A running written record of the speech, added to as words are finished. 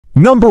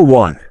Number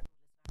 1.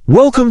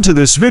 Welcome to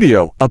this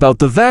video about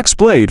the Vax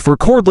Blade for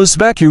Cordless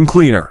Vacuum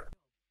Cleaner.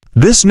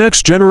 This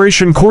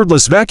next-generation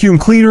cordless vacuum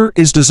cleaner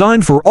is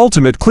designed for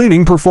ultimate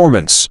cleaning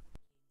performance.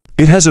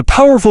 It has a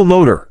powerful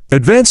motor,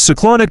 advanced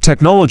cyclonic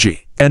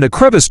technology, and a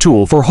crevice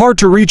tool for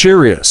hard-to-reach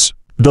areas.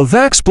 The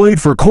Vax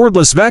Blade for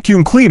Cordless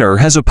Vacuum Cleaner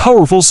has a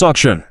powerful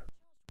suction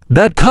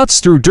that cuts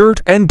through dirt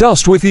and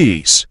dust with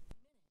ease.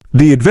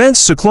 The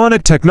advanced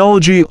cyclonic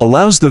technology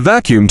allows the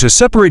vacuum to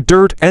separate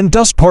dirt and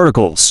dust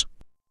particles,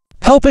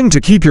 helping to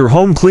keep your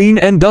home clean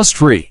and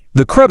dust-free.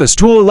 The crevice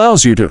tool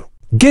allows you to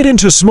get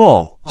into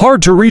small,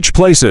 hard-to-reach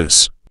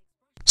places,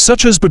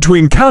 such as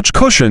between couch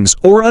cushions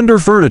or under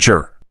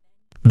furniture.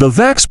 The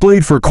Vax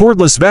Blade for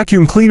Cordless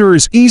Vacuum Cleaner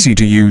is easy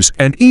to use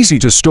and easy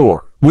to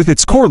store. With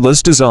its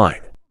cordless design,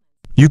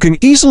 you can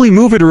easily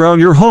move it around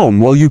your home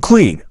while you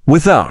clean,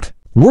 without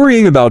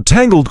worrying about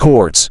tangled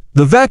cords.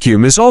 The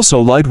vacuum is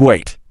also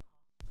lightweight,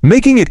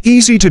 making it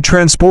easy to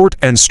transport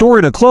and store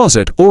in a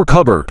closet or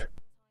cupboard.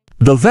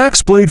 The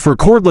Vax Blade for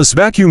Cordless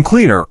Vacuum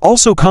Cleaner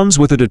also comes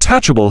with a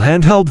detachable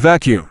handheld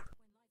vacuum,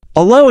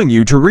 allowing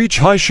you to reach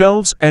high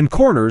shelves and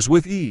corners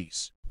with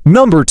ease.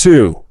 Number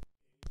 2.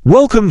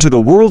 Welcome to the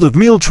world of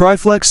Miele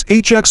Triflex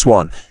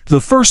HX1,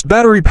 the first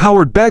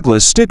battery-powered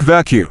bagless stick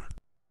vacuum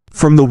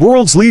from the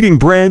world's leading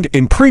brand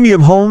in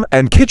premium home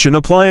and kitchen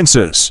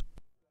appliances.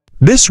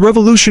 This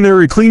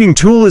revolutionary cleaning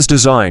tool is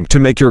designed to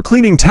make your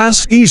cleaning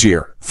tasks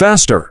easier,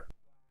 faster,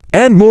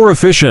 and more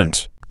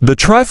efficient. The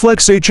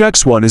Triflex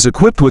HX1 is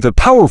equipped with a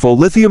powerful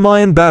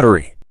lithium-ion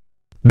battery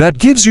that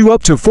gives you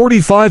up to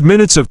 45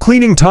 minutes of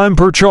cleaning time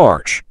per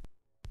charge.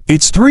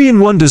 Its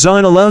 3-in-1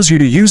 design allows you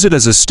to use it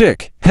as a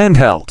stick,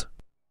 handheld,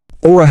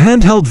 or a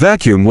handheld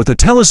vacuum with a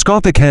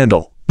telescopic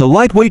handle. The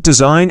lightweight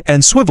design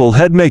and swivel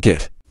head make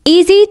it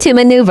easy to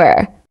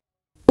maneuver,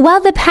 while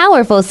the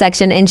powerful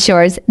suction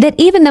ensures that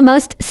even the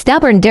most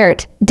stubborn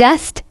dirt,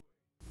 dust,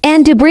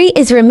 and debris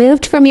is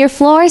removed from your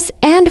floors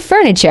and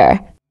furniture.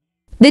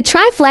 The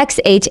Triflex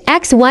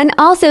HX1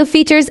 also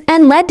features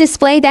an LED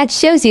display that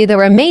shows you the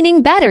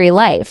remaining battery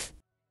life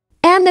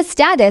and the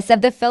status of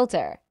the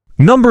filter.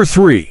 Number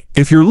 3.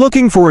 If you're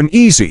looking for an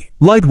easy,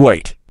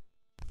 lightweight,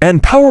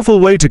 and powerful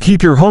way to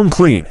keep your home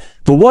clean,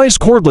 the Wyze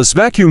Cordless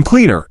Vacuum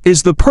Cleaner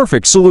is the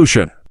perfect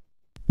solution.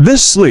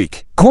 This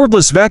sleek,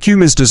 cordless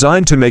vacuum is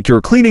designed to make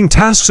your cleaning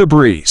tasks a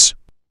breeze.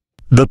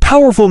 The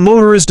powerful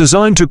motor is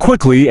designed to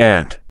quickly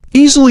and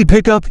easily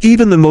pick up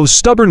even the most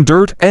stubborn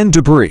dirt and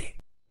debris,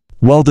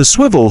 while the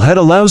swivel head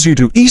allows you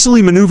to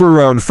easily maneuver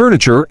around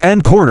furniture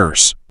and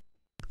corners.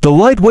 The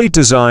lightweight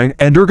design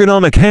and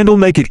ergonomic handle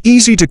make it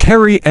easy to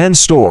carry and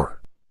store,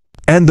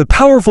 and the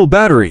powerful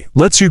battery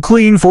lets you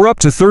clean for up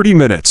to 30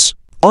 minutes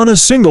on a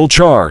single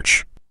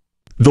charge.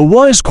 The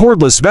Wyze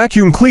Cordless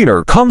Vacuum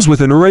Cleaner comes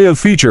with an array of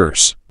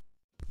features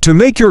to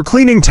make your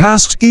cleaning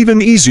tasks even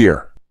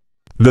easier.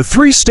 The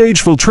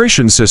 3-stage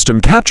filtration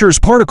system captures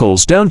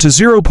particles down to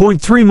 0.3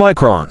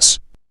 microns,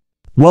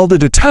 while the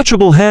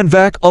detachable hand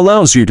vac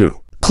allows you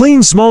to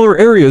clean smaller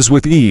areas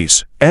with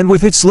ease. And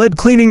with its LED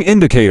cleaning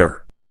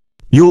indicator,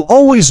 you'll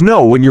always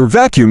know when your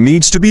vacuum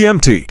needs to be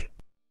emptied.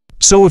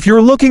 So if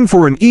you're looking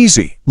for an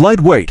easy,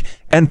 lightweight,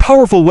 and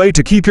powerful way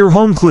to keep your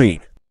home clean,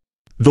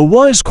 the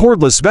Wyze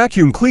Cordless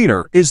Vacuum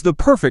Cleaner is the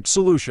perfect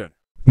solution.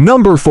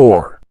 Number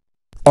 4.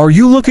 Are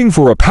you looking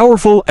for a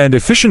powerful and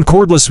efficient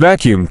cordless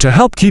vacuum to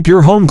help keep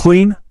your home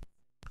clean?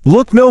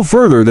 Look no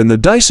further than the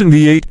Dyson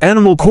V8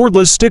 Animal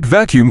Cordless Stick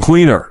Vacuum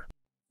Cleaner.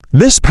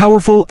 This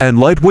powerful and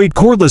lightweight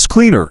cordless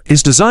cleaner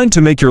is designed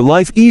to make your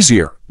life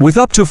easier with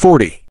up to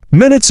 40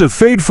 minutes of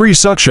fade-free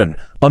suction,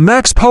 a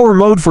max power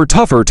mode for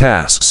tougher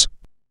tasks,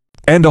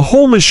 and a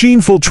whole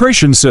machine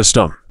filtration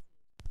system.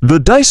 The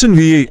Dyson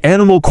V8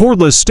 Animal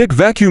Cordless Stick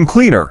Vacuum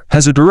Cleaner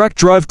has a direct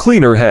drive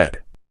cleaner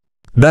head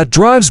that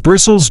drives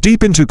bristles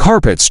deep into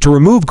carpets to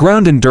remove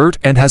ground and dirt,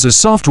 and has a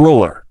soft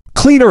roller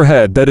cleaner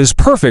head that is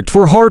perfect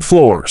for hard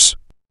floors.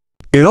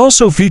 It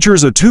also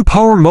features a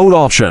 2-power mode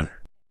option,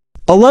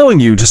 allowing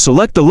you to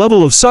select the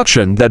level of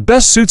suction that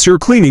best suits your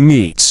cleaning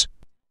needs.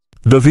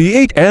 The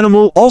V8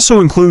 Animal also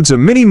includes a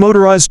mini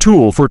motorized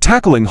tool for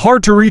tackling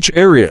hard-to-reach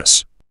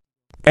areas,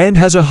 and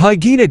has a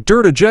hygienic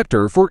dirt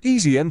ejector for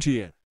easy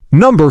emptying.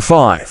 Number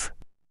 5.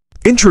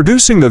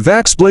 Introducing the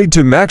Vax Blade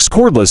 2 Max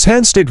Cordless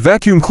Handstick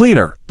Vacuum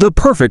Cleaner, the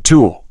perfect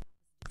tool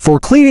for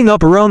cleaning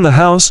up around the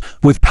house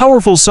with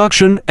powerful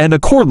suction and a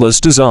cordless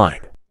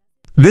design.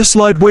 This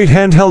lightweight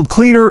handheld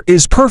cleaner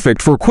is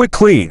perfect for quick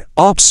clean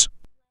ups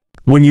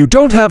when you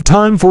don't have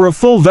time for a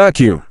full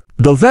vacuum.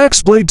 The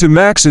Vax Blade 2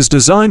 Max is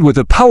designed with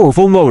a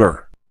powerful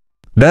motor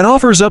that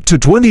offers up to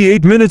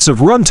 28 minutes of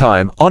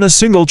runtime on a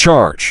single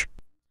charge,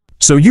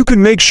 so you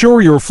can make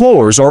sure your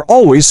floors are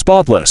always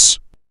spotless.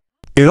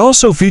 It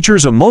also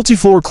features a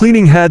multi-floor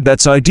cleaning head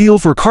that's ideal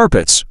for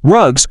carpets,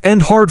 rugs,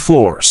 and hard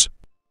floors,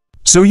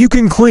 so you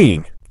can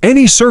clean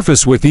any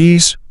surface with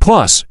ease.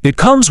 Plus, it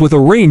comes with a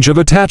range of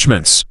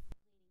attachments,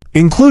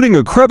 including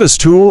a crevice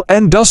tool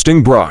and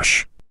dusting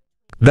brush,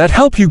 that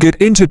help you get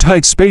into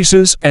tight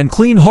spaces and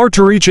clean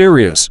hard-to-reach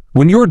areas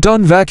when you're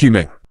done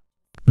vacuuming.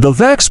 The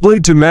Vax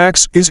Blade 2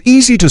 Max is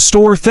easy to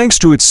store thanks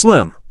to its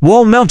slim,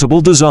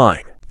 wall-mountable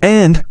design,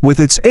 and with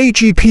its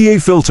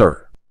HEPA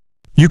filter,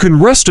 you can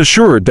rest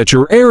assured that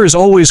your air is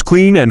always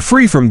clean and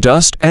free from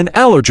dust and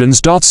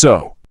allergens.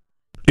 So,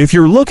 if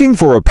you're looking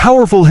for a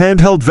powerful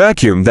handheld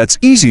vacuum that's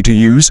easy to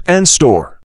use and store,